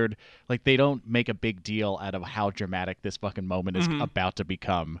these weird, like they don't make a big deal out of how dramatic this fucking moment is about to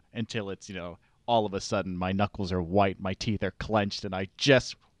become until it's, all of a sudden my knuckles are white, my teeth are clenched, and I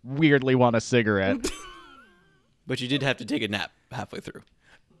just weirdly want a cigarette. But you did have to take a nap halfway through.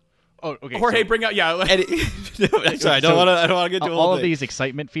 Oh, okay. Jorge, so bring out no, Sorry, I don't want to get to all of these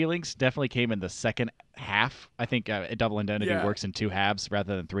excitement feelings definitely came in the second half. I think Double Indemnity Yeah. works in 2 halves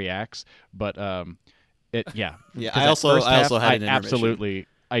rather than 3 acts. But Yeah, 'cause I that also first half, had an intermission. absolutely.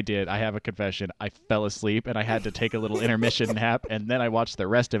 I did. I have a confession. I fell asleep and I had to take a little intermission nap, and then I watched the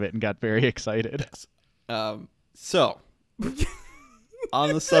rest of it and got very excited. So,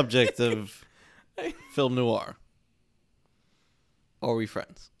 on the subject of film noir, are we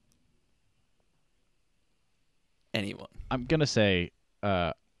friends? Anyone? I'm gonna say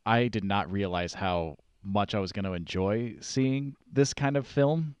I did not realize how much I was going to enjoy seeing this kind of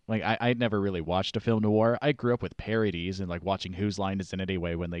film. Like I'd never really watched a film noir. I grew up with parodies and like watching Whose Line Is It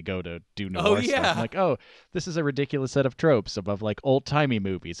Anyway when they go to do noir stuff. I'm like, oh, this is a ridiculous set of tropes above like old timey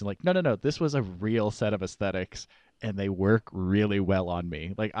movies. And like, no, this was a real set of aesthetics, and they work really well on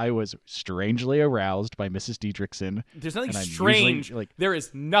me. Like I was strangely aroused by Mrs. Diedrichson. There's nothing and I'm strange. usually, like, there is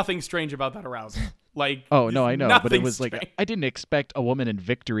nothing strange about that arousal. Like, oh no, I know, but it was strange. like I didn't expect a woman in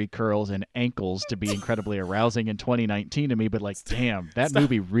victory curls and ankles to be incredibly arousing in 2019 to me, but like, damn, that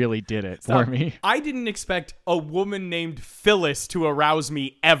movie really did it for me. I didn't expect a woman named Phyllis to arouse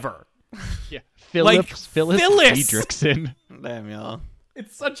me ever. Yeah, Phyllis Phyllis! Diedrichson. Damn, y'all.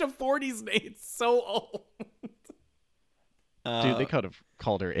 It's such a 40s name. It's so old. Dude, they could have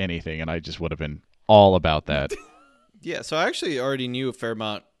called her anything, and I just would have been all about that. Yeah, so I actually already knew a fair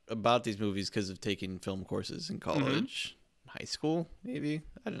amount about these movies because of taking film courses in college, high school, maybe.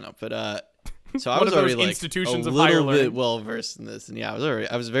 I don't know, but so I One was of those already like institutions a of higher little bit learning. well versed in this, and yeah,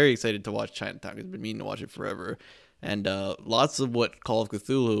 I was very excited to watch Chinatown because I've been meaning to watch it forever, and lots of what Call of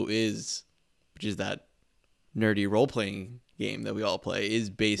Cthulhu is, which is that nerdy role playing game that we all play, is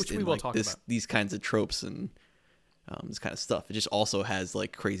based Which we in will like talk about. these kinds of tropes and this kind of stuff. It just also has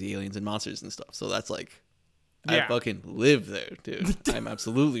like crazy aliens and monsters and stuff. So that's like. I Yeah. fucking live there, dude. I'm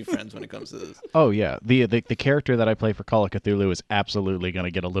absolutely friends when it comes to this. Oh yeah, the character that I play for Call of Cthulhu is absolutely going to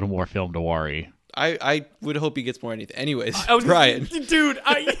get a little more film noir-y. I would hope he gets more anything. Anyways, I was- Brian. Dude,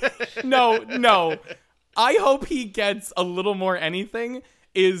 no. I hope he gets a little more anything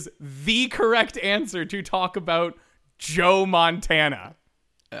is the correct answer to talk about Joe Montana.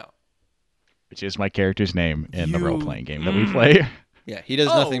 Yeah. Which is my character's name in the You- role-playing game that we play. Yeah, he does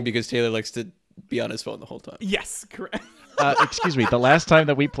Oh. nothing because Taylor likes to be on his phone the whole time. Yes, correct. Excuse me, the last time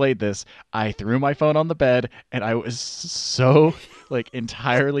that we played this, I threw my phone on the bed, and I was so like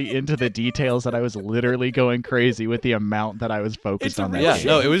entirely into the details that I was literally going crazy with the amount that I was focused It's a on that. real Yeah, game.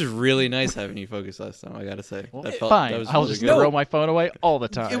 no, it was really nice having you focus last time, I gotta say. That Fine, was I'll really just good. throw my phone away all the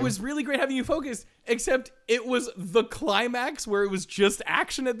time. It was really great having you focus, except it was the climax where it was just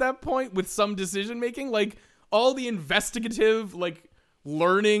action at that point with some decision making. Like all the investigative, like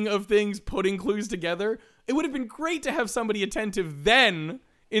learning of things, putting clues together. It would have been great to have somebody attentive then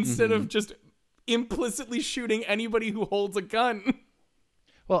instead of just implicitly shooting anybody who holds a gun.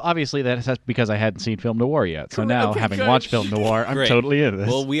 Well, obviously that's because I hadn't seen film noir yet. So Correct. now, Okay, having good. watched film noir, I'm Great. totally into this.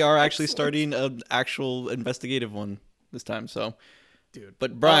 Well, we are actually starting an actual investigative one this time, so. Dude.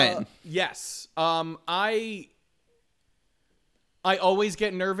 But Brian. Yes. I always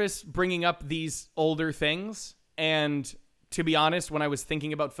get nervous bringing up these older things, and to be honest, when I was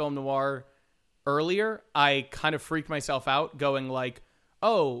thinking about film noir earlier, I kind of freaked myself out going like,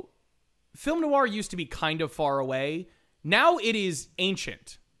 oh, film noir used to be kind of far away. Now it is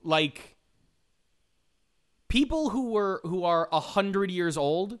ancient. Like people who are 100 years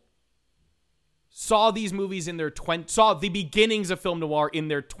old saw these movies in their saw the beginnings of film noir in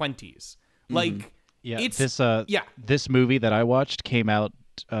their 20s. Like yeah, it's this movie that I watched came out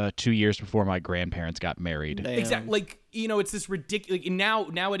 2 years before my grandparents got married. Damn. exactly, like, you know, it's this ridiculous.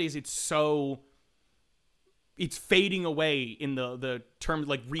 Nowadays, it's fading away in the term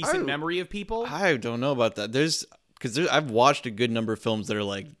like recent memory of people. I don't know about that. Because I've watched a good number of films that are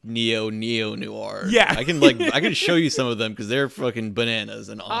like neo noir. Yeah. I can show you some of them because they're fucking bananas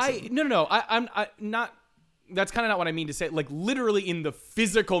and awesome. No. I'm not. That's kind of not what I mean to say. Like literally in the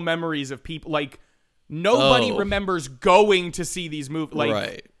physical memories of people, like nobody Oh. remembers going to see these movies. Like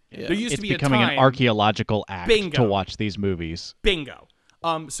right. Yeah. there used It's to be becoming a time. an archaeological act Bingo. to watch these movies. Bingo.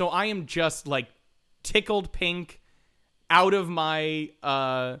 So I am just like tickled pink out of my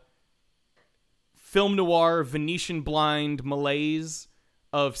film noir Venetian blind malaise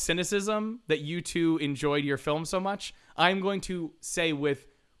of cynicism that you two enjoyed your film so much. I'm going to say with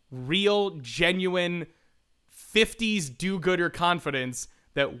real, genuine 50s do-gooder confidence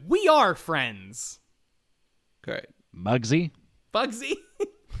that we are friends. Great. Muggsy? Bugsy?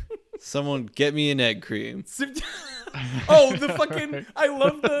 Someone get me an egg cream. Oh, the fucking... I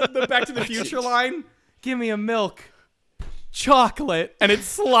love the Back to the Future line. Give me a milk. chocolate, and it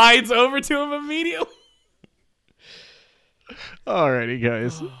slides over to him immediately. Alrighty,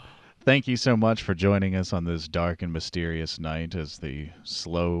 guys. Thank you so much for joining us on this dark and mysterious night as the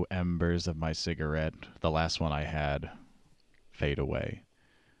slow embers of my cigarette, the last one I had, fade away.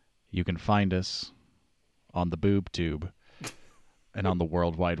 You can find us on the boob tube and on the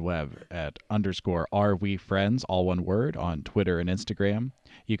World Wide Web at _RWeFriends, all one word, on Twitter and Instagram.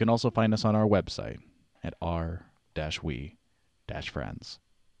 You can also find us on our website at r-we-friends.com.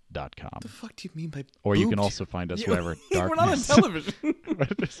 What the fuck do you mean by Or you boob can tube? also find us wherever darkness... We're not on television.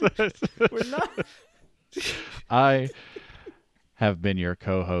 We're not. I have been your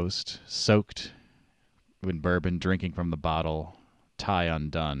co-host, soaked in bourbon, drinking from the bottle, tie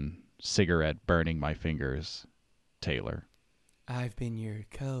undone, cigarette burning my fingers, Taylor. I've been your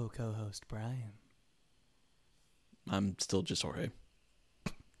co-host, Brian. I'm still just Jorge.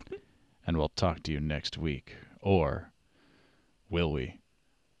 And we'll talk to you next week. Or will we?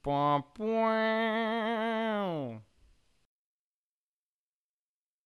 Bwah, bwah.